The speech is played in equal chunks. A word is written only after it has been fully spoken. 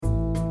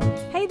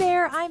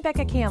I'm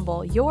Becca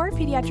Campbell, your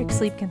pediatric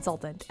sleep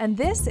consultant, and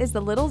this is the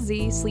Little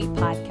Z Sleep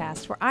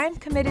Podcast, where I'm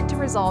committed to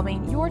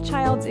resolving your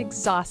child's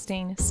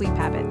exhausting sleep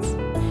habits.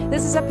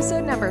 This is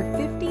episode number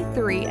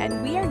 53,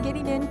 and we are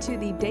getting into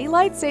the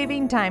daylight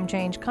saving time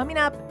change coming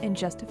up in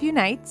just a few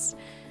nights,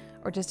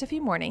 or just a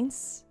few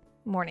mornings.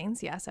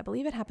 Mornings, yes, I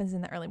believe it happens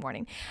in the early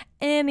morning.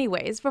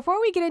 Anyways,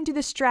 before we get into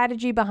the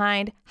strategy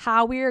behind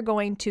how we are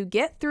going to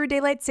get through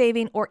daylight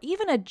saving or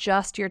even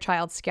adjust your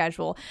child's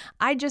schedule,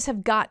 I just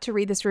have got to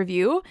read this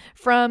review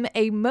from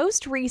a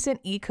most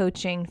recent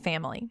e-coaching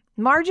family.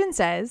 Margin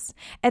says,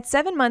 at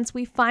 7 months,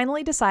 we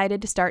finally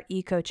decided to start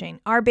e-coaching.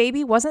 Our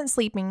baby wasn't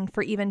sleeping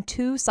for even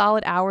 2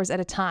 solid hours at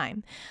a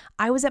time.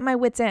 I was at my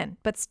wit's end,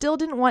 but still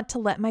didn't want to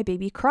let my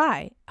baby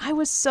cry. I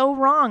was so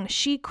wrong.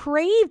 She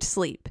craved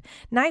sleep.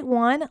 Night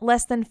 1,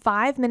 less than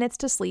 5 minutes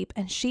to sleep,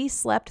 and she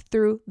slept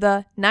through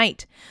the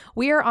night.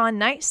 We are on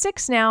night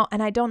 6 now,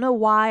 and I don't know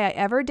why I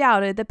ever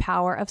doubted the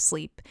power of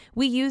sleep.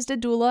 We used a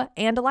doula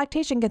and a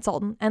lactation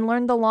consultant and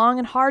learned the long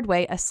and hard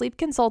way a sleep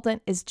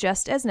consultant is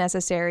just as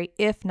necessary,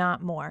 if not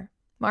more.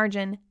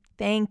 Margin,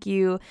 thank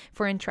you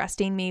for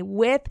entrusting me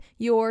with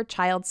your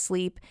child's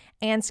sleep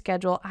and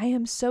schedule. I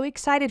am so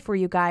excited for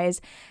you guys.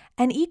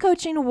 And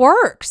e-coaching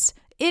works.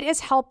 It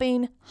is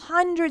helping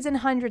hundreds and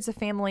hundreds of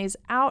families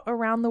out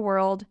around the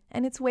world,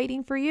 and it's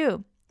waiting for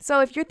you. So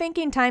if you're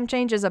thinking time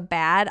change is a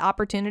bad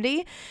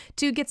opportunity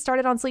to get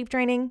started on sleep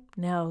training,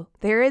 no,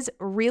 there is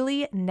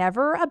really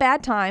never a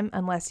bad time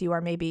unless you are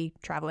maybe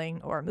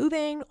traveling or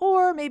moving,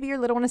 or maybe your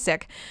little one is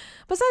sick.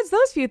 Besides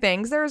those few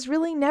things, there is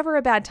really never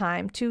a bad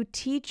time to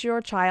teach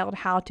your child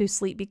how to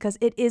sleep because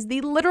it is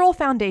the literal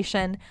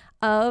foundation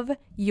of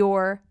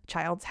your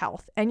child's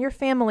health and your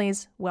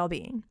family's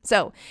well-being.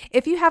 So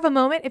if you have a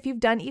moment, if you've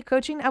done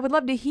e-coaching, I would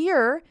love to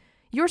hear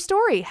your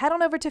story. Head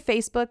on over to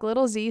Facebook,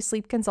 Little Z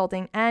Sleep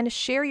Consulting, and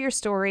share your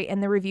story in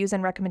the reviews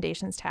and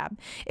recommendations tab.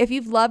 If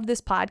you've loved this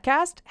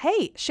podcast,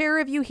 hey, share a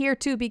review here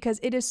too, because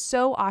it is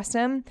so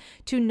awesome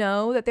to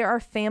know that there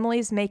are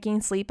families making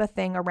sleep a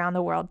thing around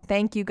the world.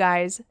 Thank you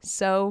guys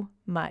so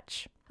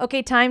much.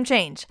 Okay, time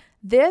change.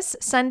 This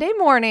Sunday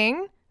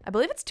morning, I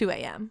believe it's 2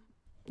 a.m.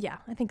 Yeah,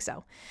 I think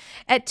so.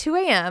 At 2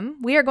 a.m.,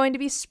 we are going to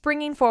be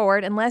springing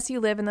forward, unless you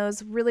live in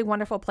those really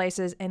wonderful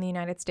places in the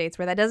United States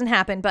where that doesn't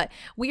happen, but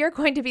we are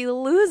going to be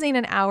losing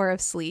an hour of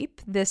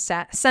sleep this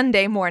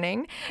Sunday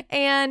morning.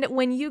 And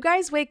when you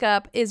guys wake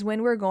up is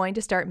when we're going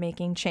to start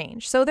making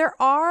change. So there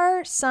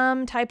are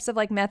some types of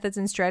methods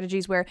and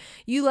strategies where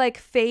you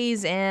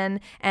phase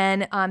in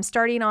and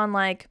starting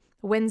on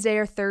Wednesday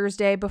or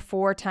Thursday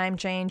before time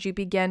change, you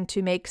begin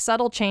to make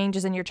subtle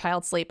changes in your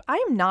child's sleep.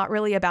 I'm not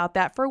really about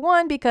that, for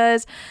one,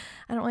 because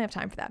I don't really have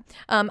time for that.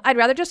 I'd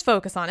rather just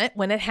focus on it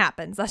when it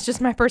happens. That's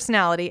just my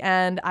personality,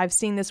 and I've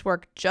seen this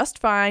work just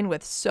fine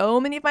with so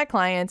many of my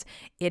clients.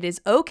 It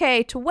is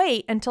okay to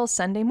wait until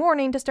Sunday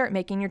morning to start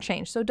making your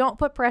change. So don't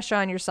put pressure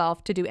on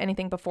yourself to do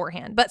anything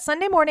beforehand. But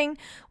Sunday morning,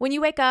 when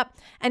you wake up,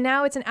 and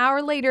now it's an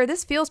hour later,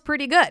 this feels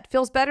pretty good.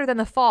 Feels better than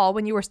the fall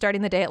when you were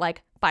starting the day at 5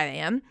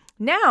 a.m.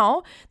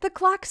 Now the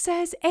clock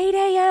says 8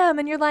 a.m.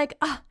 and you're like,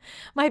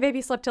 my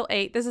baby slept till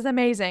 8. This is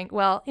amazing.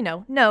 Well,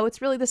 no,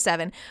 it's really the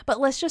 7,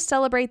 but let's just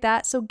celebrate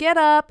that. So get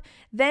up,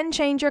 then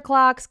change your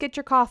clocks, get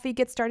your coffee,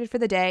 get started for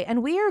the day.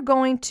 And we are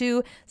going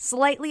to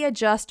slightly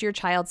adjust your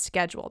child's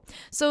schedule.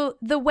 So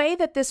the way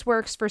that this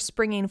works for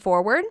springing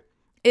forward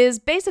is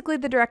basically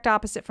the direct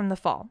opposite from the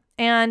fall.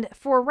 And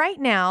for right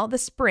now, the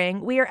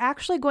spring, we are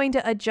actually going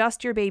to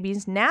adjust your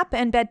baby's nap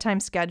and bedtime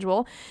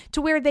schedule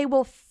to where they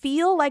will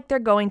feel like they're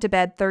going to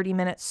bed 30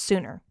 minutes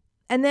sooner.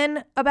 And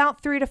then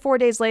about 3 to 4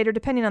 days later,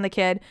 depending on the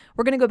kid,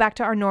 we're going to go back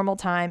to our normal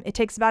time. It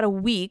takes about a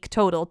week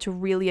total to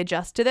really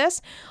adjust to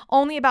this.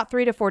 Only about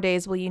 3 to 4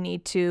 days will you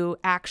need to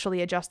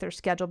actually adjust their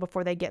schedule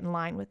before they get in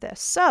line with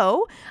this.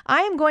 So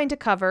I am going to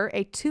cover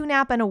a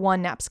 2-nap and a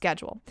 1-nap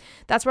schedule.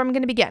 That's where I'm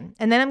going to begin.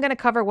 And then I'm going to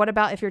cover what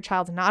about if your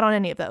child's not on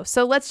any of those.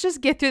 So let's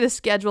just get through the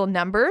schedule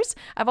numbers.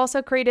 I've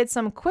also created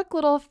some quick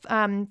little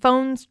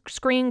phone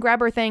screen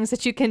grabber things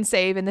that you can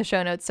save in the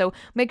show notes. So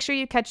make sure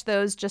you catch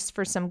those just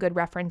for some good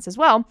reference as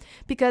well,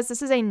 because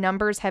this is a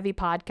numbers heavy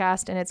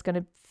podcast and it's going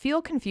to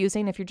feel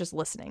confusing if you're just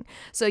listening.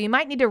 So you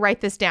might need to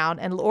write this down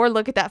or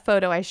look at that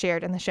photo I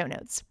shared in the show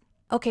notes.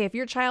 Okay, if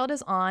your child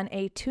is on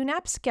a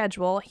 2-nap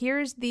schedule,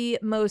 here's the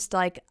most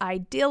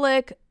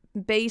idyllic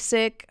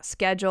basic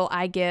schedule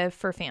I give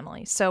for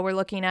families. So we're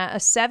looking at a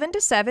 7 to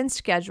 7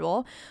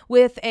 schedule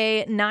with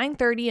a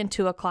 9:30 and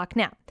 2 o'clock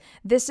nap.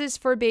 This is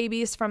for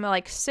babies from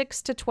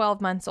 6 to 12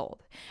 months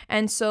old.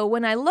 And so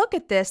when I look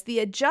at this, the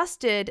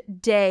adjusted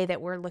day that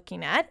we're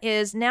looking at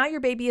is now your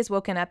baby is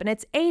woken up and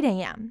it's 8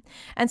 a.m.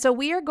 And so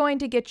we are going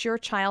to get your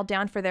child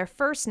down for their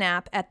first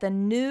nap at the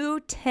new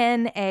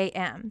 10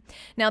 a.m.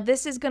 Now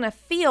this is going to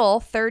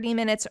feel 30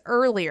 minutes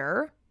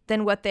earlier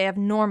than what they have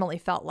normally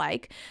felt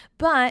like.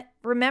 But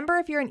remember,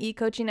 if you're in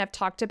e-coaching, I've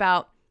talked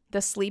about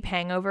the sleep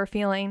hangover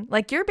feeling.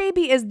 Like your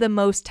baby is the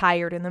most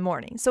tired in the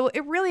morning. So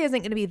it really isn't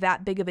going to be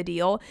that big of a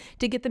deal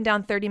to get them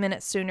down 30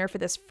 minutes sooner for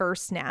this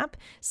first nap,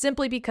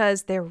 simply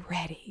because they're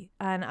ready.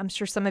 And I'm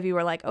sure some of you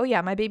are like, oh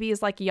yeah, my baby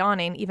is like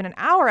yawning even an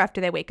hour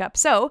after they wake up.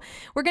 So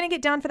we're going to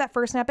get down for that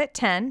first nap at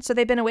 10. So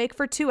they've been awake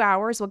for 2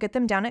 hours. We'll get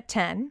them down at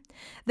 10.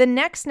 The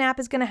next nap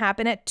is going to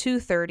happen at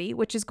 2:30,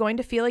 which is going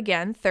to feel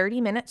again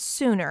 30 minutes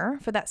sooner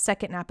for that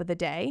second nap of the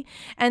day.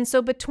 And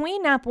so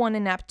between nap 1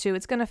 and nap 2,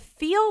 it's going to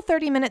feel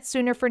 30 minutes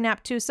sooner for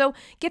nap 2. So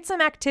get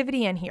some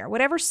activity in here.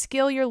 Whatever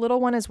skill your little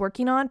one is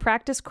working on,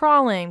 practice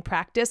crawling,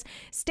 practice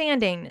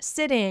standing,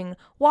 sitting,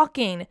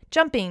 walking,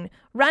 jumping,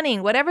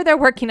 running, whatever they're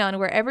working on,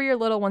 wherever your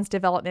little one's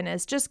development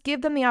is, just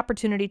give them the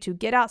opportunity to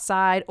get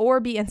outside or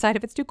be inside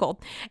if it's too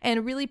cold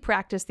and really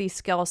practice these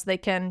skills so they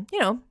can,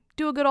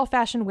 do a good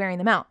old-fashioned wearing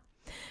them out.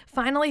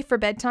 Finally, for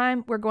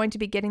bedtime, we're going to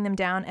be getting them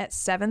down at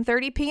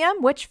 7:30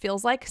 p.m., which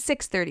feels like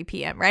 6:30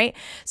 p.m., right?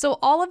 So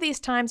all of these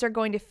times are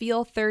going to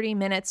feel 30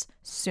 minutes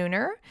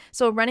sooner.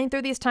 So running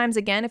through these times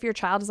again, if your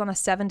child is on a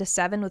 7 to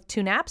 7 with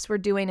 2 naps, we're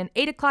doing an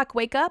 8 o'clock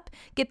wake up,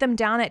 get them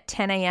down at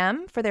 10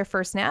 a.m. for their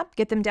first nap,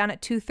 get them down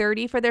at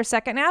 2:30 for their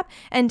second nap,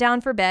 and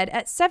down for bed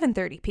at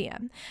 7:30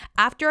 p.m.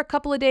 After a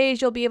couple of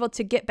days, you'll be able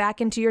to get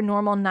back into your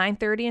normal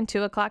 9:30 and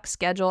 2 o'clock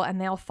schedule, and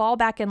they'll fall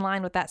back in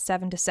line with that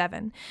 7 to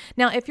 7.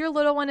 Now, if your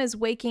little one is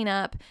waking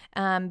up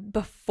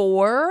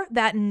before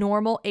that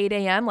normal 8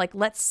 a.m., like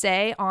let's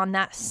say on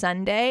that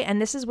Sunday,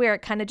 and this is where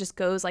it kind of just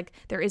goes like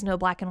there is no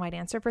black and white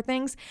answer for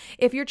things.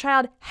 If your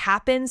child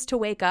happens to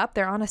wake up,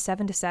 they're on a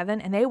 7 to 7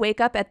 and they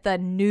wake up at the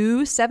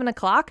new 7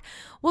 o'clock,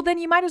 well, then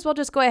you might as well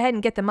just go ahead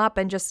and get them up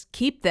and just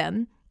keep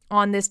them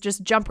on this,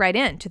 just jump right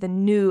in to the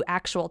new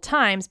actual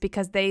times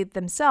because they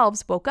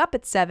themselves woke up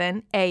at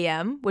 7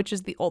 a.m., which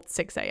is the old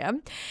 6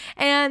 a.m.,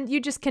 and you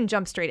just can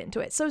jump straight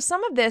into it. So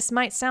some of this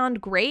might sound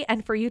great,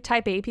 and for you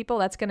type A people,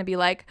 that's going to be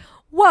like,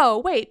 whoa,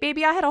 wait,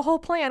 baby, I had a whole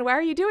plan. Why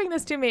are you doing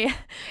this to me?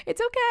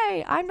 It's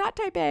okay. I'm not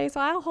type A, so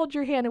I'll hold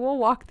your hand and we'll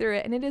walk through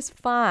it, and it is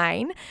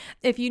fine.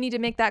 If you need to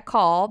make that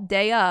call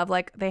day of,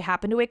 like they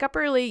happen to wake up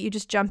early, you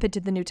just jump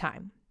into the new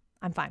time.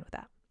 I'm fine with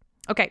that.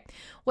 Okay,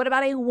 what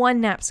about a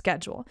 1 nap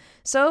schedule?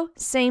 So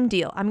same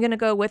deal. I'm going to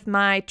go with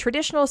my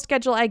traditional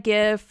schedule I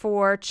give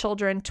for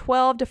children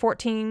 12 to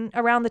 14,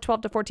 around the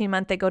 12 to 14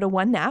 month, they go to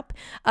 1 nap.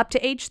 Up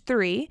to age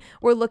 3,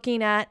 we're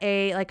looking at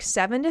a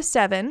 7 to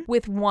 7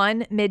 with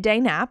 1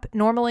 midday nap,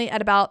 normally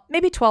at about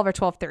maybe 12 or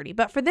 12:30.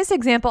 But for this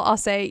example, I'll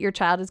say your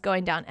child is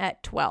going down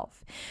at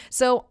 12.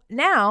 So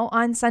now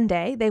on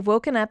Sunday, they've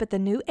woken up at the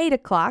new 8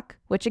 o'clock,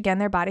 which again,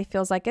 their body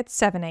feels like it's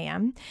 7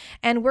 a.m.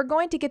 And we're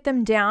going to get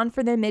them down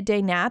for their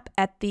midday nap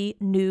at the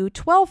new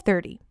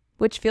 12:30,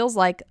 which feels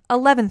like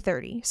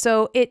 11:30.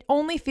 So it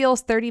only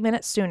feels 30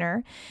 minutes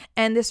sooner.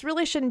 And this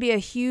really shouldn't be a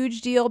huge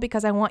deal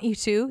because I want you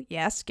to,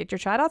 yes, get your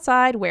child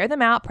outside, wear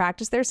them out,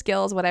 practice their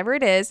skills, whatever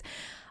it is.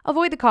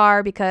 Avoid the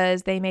car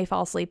because they may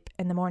fall asleep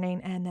in the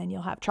morning and then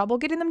you'll have trouble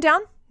getting them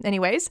down.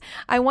 Anyways,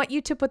 I want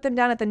you to put them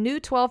down at the new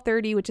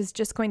 12:30, which is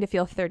just going to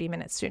feel 30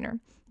 minutes sooner.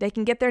 They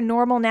can get their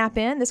normal nap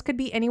in. This could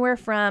be anywhere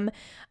from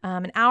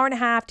an hour and a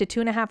half to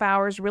 2.5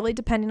 hours, really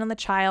depending on the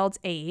child's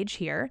age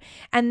here.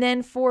 And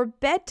then for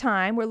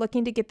bedtime, we're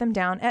looking to get them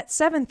down at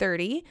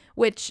 7:30,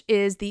 which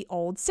is the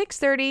old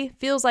 6:30,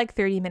 feels like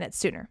 30 minutes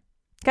sooner.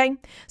 Okay,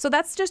 so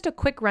that's just a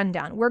quick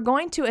rundown. We're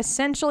going to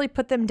essentially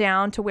put them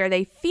down to where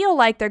they feel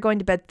like they're going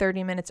to bed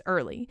 30 minutes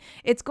early.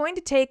 It's going to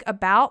take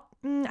about,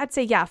 I'd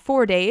say,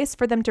 4 days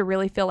for them to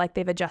really feel like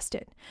they've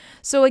adjusted.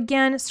 So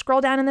again,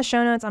 scroll down in the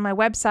show notes on my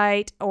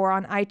website or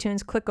on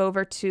iTunes, click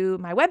over to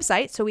my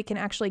website so we can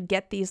actually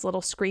get these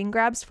little screen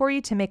grabs for you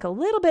to make a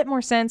little bit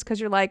more sense because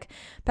you're like,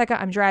 Becca,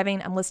 I'm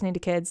driving, I'm listening to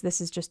kids. This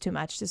is just too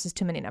much. This is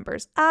too many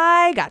numbers.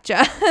 I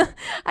gotcha.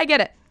 I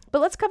get it. But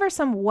let's cover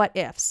some what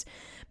ifs.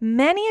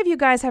 Many of you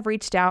guys have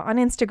reached out on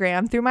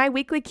Instagram through my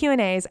weekly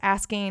Q&As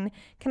asking,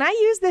 can I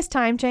use this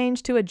time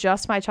change to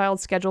adjust my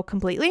child's schedule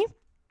completely?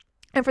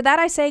 And for that,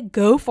 I say,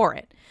 go for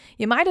it.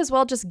 You might as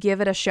well just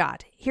give it a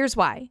shot. Here's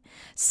why.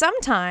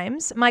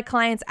 Sometimes my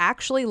clients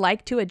actually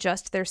like to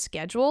adjust their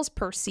schedules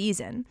per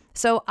season.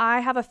 So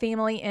I have a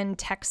family in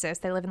Texas.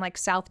 They live in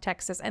South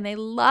Texas, and they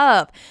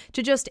love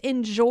to just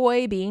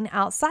enjoy being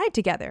outside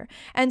together.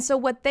 And so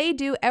what they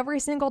do every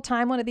single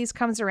time one of these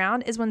comes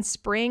around is when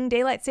spring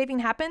daylight saving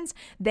happens,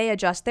 they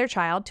adjust their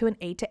child to an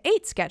 8 to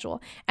 8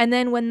 schedule. And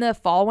then when the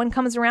fall one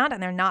comes around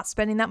and they're not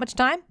spending that much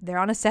time, they're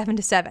on a 7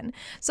 to 7.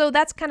 So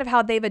that's kind of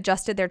how they've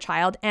adjusted their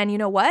child. And you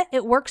know what?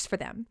 It works for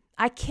them.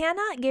 I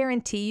cannot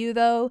guarantee you,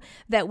 though,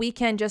 that we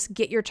can just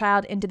get your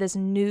child into this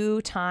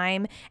new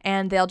time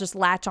and they'll just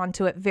latch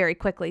onto it very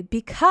quickly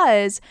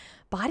because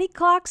body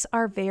clocks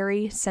are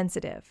very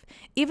sensitive.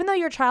 Even though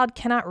your child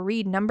cannot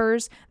read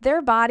numbers,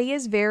 their body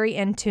is very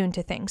in tune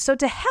to things. So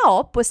to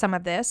help with some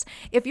of this,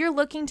 if you're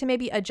looking to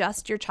maybe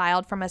adjust your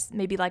child from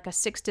maybe a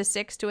 6 to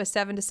 6 to a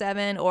 7 to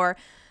 7 or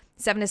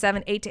 7 to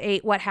 7, 8 to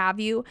 8, what have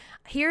you,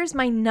 here's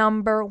my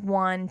number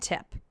one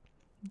tip.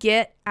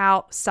 Get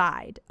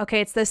outside. Okay,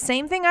 it's the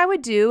same thing I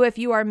would do if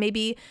you are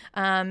maybe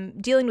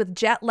dealing with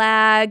jet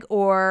lag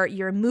or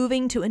you're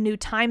moving to a new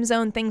time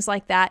zone, things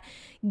like that.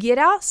 Get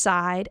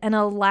outside and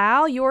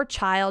allow your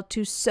child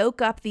to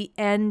soak up the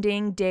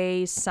ending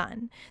day's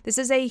sun. This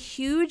is a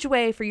huge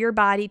way for your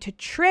body to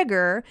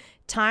trigger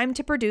time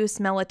to produce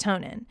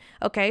melatonin.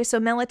 Okay, so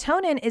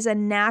melatonin is a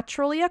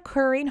naturally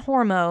occurring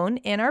hormone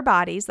in our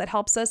bodies that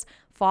helps us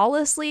fall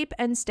asleep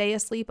and stay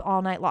asleep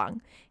all night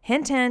long.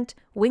 Hint, hint,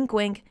 wink,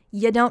 wink,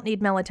 you don't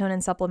need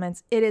melatonin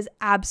supplements. It is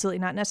absolutely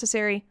not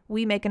necessary.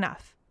 We make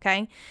enough,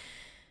 okay?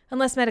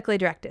 Unless medically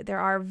directed. There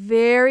are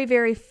very,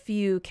 very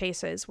few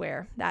cases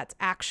where that's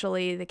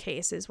actually the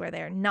case, is where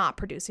they're not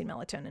producing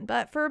melatonin.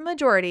 But for a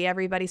majority,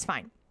 everybody's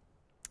fine.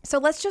 So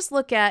let's just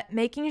look at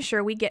making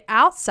sure we get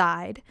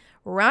outside,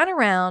 run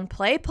around,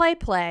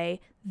 play,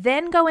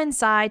 then go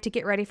inside to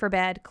get ready for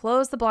bed,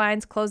 close the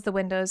blinds, close the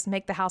windows,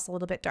 make the house a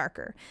little bit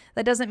darker.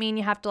 That doesn't mean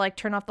you have to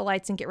turn off the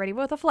lights and get ready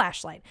with a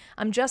flashlight.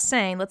 I'm just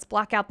saying let's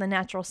block out the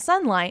natural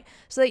sunlight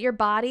so that your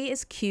body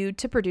is cued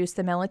to produce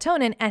the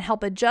melatonin and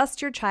help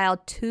adjust your child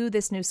to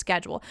this new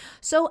schedule.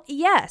 So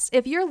yes,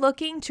 if you're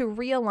looking to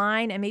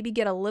realign and maybe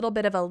get a little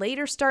bit of a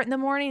later start in the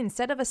morning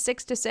instead of a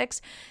 6 to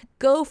 6,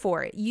 go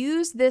for it.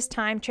 Use this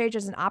time change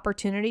as an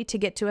opportunity to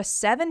get to a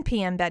 7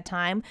 p.m.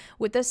 bedtime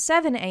with a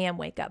 7 a.m.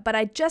 wake up. But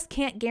I just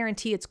can't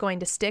guarantee it's going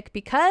to stick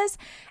because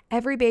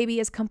every baby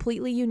is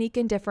completely unique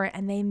and different,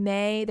 and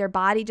their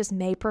body just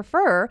may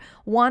prefer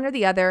one or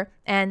the other.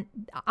 And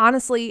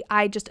honestly,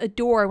 I just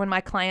adore when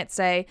my clients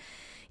say,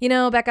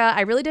 Becca,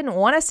 I really didn't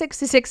want a 6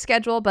 to 6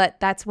 schedule, but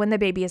that's when the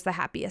baby is the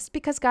happiest,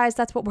 because guys,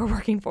 that's what we're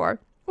working for.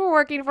 We're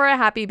working for a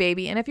happy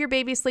baby. And if your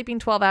baby's sleeping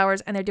 12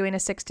 hours and they're doing a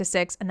 6 to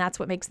 6 and that's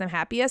what makes them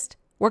happiest,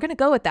 we're going to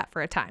go with that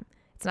for a time.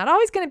 It's not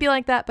always going to be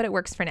like that, but it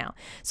works for now.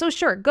 So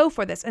sure, go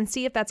for this and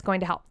see if that's going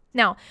to help.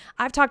 Now,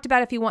 I've talked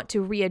about if you want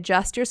to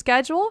readjust your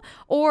schedule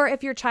or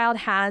if your child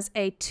has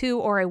a 2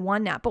 or a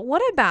 1 nap. But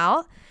what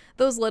about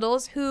those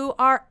littles who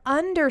are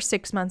under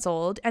 6 months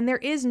old and there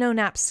is no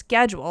nap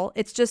schedule?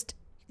 It's just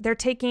they're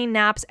taking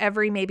naps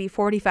every maybe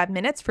 45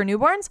 minutes for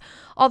newborns,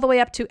 all the way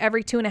up to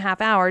every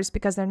 2.5 hours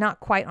because they're not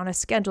quite on a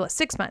schedule at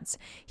 6 months.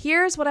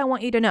 Here's what I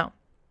want you to know.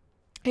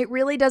 It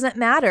really doesn't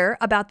matter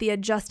about the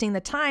adjusting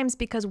the times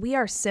because we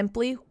are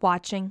simply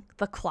watching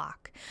the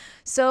clock.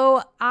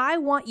 So I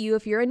want you,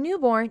 if you're a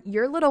newborn,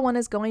 your little one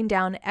is going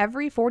down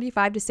every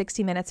 45 to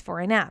 60 minutes for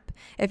a nap.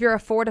 If you're a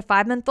 4 to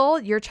 5 month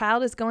old, your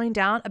child is going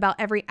down about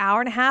every hour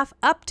and a half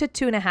up to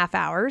 2.5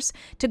 hours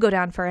to go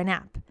down for a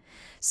nap.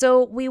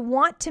 So we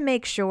want to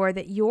make sure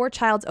that your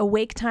child's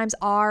awake times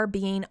are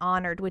being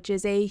honored, which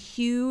is a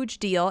huge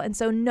deal. And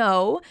so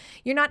no,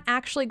 you're not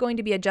actually going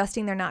to be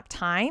adjusting their nap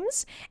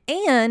times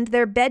and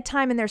their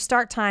bedtime and their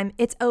start time.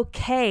 It's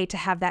okay to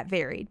have that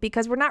varied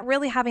because we're not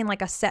really having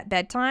a set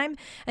bedtime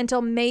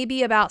until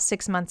maybe about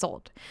 6 months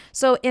old.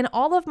 So in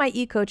all of my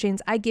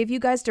e-coachings, I give you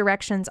guys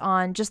directions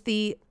on just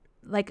the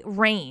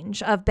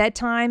range of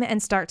bedtime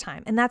and start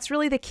time. And that's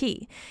really the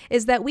key,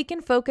 is that we can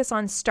focus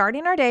on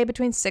starting our day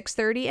between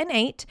 6:30 and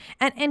 8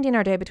 and ending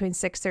our day between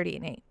 6:30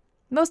 and 8.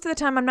 Most of the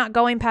time I'm not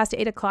going past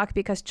 8 o'clock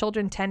because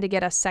children tend to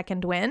get a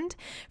second wind.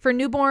 For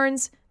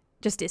newborns,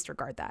 just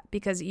disregard that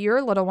because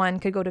your little one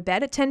could go to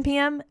bed at 10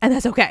 p.m. and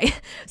that's okay.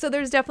 So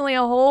there's definitely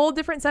a whole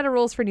different set of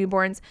rules for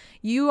newborns.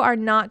 You are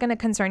not going to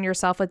concern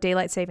yourself with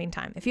daylight saving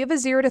time. If you have a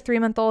 0 to 3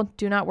 month old,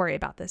 do not worry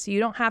about this. You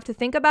don't have to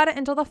think about it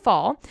until the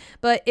fall.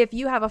 But if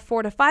you have a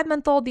 4 to 5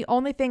 month old, the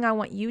only thing I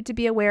want you to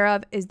be aware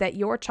of is that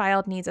your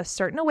child needs a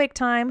certain awake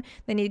time.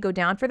 They need to go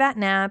down for that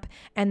nap,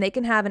 and they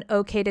can have an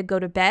okay to go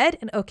to bed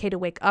and okay to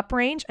wake up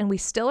range. And we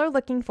still are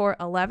looking for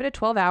 11 to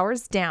 12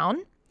 hours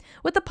down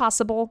with a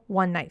possible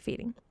 1 night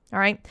feeding. All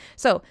right.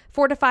 So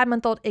 4 to 5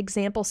 month old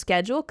example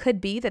schedule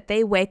could be that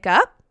they wake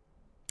up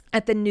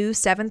at the new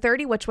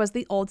 7:30, which was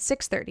the old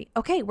 6:30.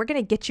 Okay, we're going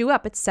to get you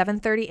up at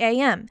 7:30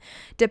 a.m.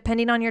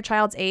 Depending on your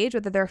child's age,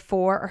 whether they're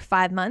 4 or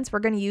 5 months, we're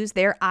going to use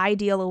their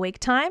ideal awake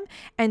time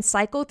and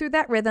cycle through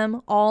that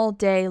rhythm all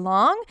day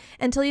long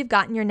until you've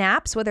gotten your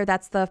naps, whether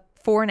that's the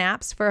 4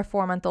 naps for a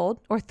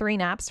 4-month-old or 3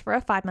 naps for a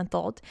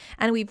 5-month-old,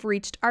 and we've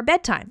reached our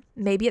bedtime.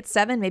 Maybe it's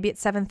 7, maybe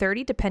it's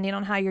 7:30, depending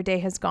on how your day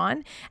has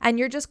gone. And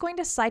you're just going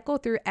to cycle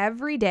through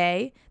every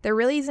day. There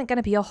really isn't going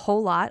to be a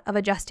whole lot of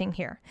adjusting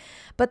here.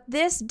 But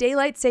this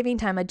daylight saving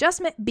time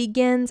adjustment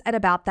begins at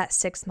about that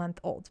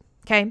 6-month-old.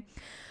 Okay.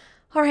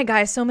 All right,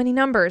 guys, so many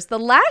numbers. The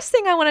last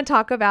thing I want to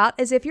talk about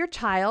is if your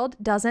child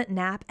doesn't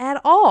nap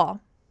at all.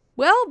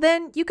 Well,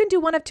 then you can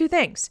do one of two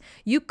things.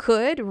 You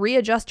could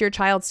readjust your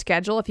child's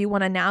schedule if you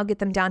want to now get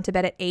them down to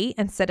bed at 8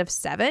 instead of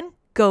 7.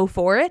 Go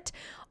for it.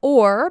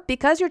 Or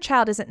because your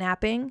child isn't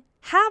napping,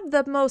 have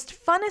the most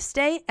funnest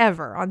day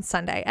ever on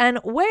Sunday and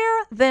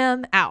wear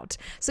them out.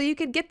 So you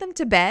could get them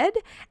to bed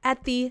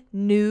at the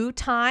new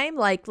time,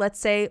 like let's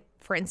say,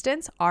 for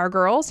instance, our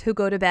girls who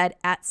go to bed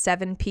at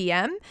 7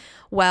 p.m.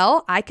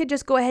 Well, I could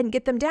just go ahead and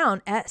get them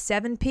down at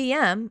 7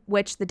 p.m.,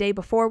 which the day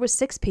before was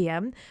 6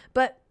 p.m.,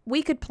 but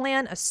we could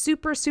plan a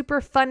super,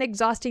 super fun,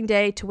 exhausting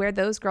day to where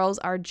those girls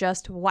are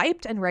just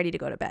wiped and ready to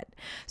go to bed.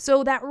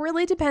 So that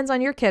really depends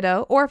on your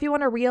kiddo, or if you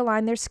want to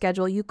realign their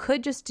schedule, you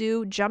could just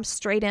jump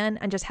straight in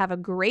and just have a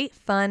great,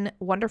 fun,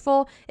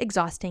 wonderful,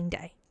 exhausting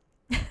day.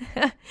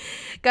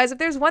 Guys, if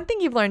there's one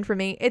thing you've learned from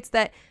me, it's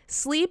that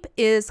sleep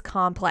is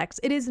complex.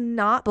 It is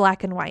not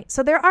black and white.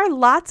 So there are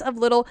lots of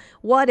little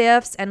what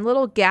ifs and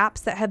little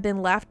gaps that have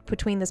been left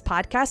between this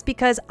podcast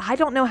because I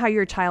don't know how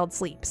your child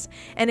sleeps.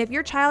 And if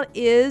your child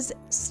is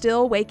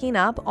still waking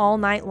up all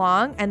night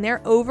long and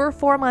they're over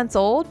 4 months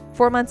old,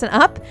 4 months and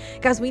up,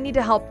 guys, we need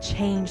to help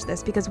change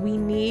this because we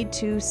need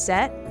to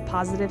set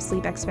positive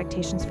sleep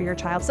expectations for your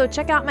child. So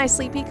check out my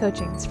sleepy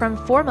coachings from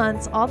 4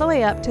 months all the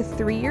way up to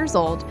 3 years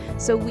old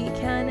so we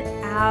can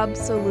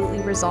absolutely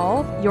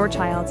resolve your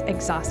child's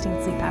exhausting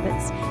sleep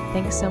habits.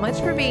 Thanks so much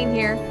for being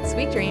here.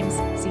 Sweet dreams.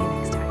 See you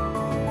next time.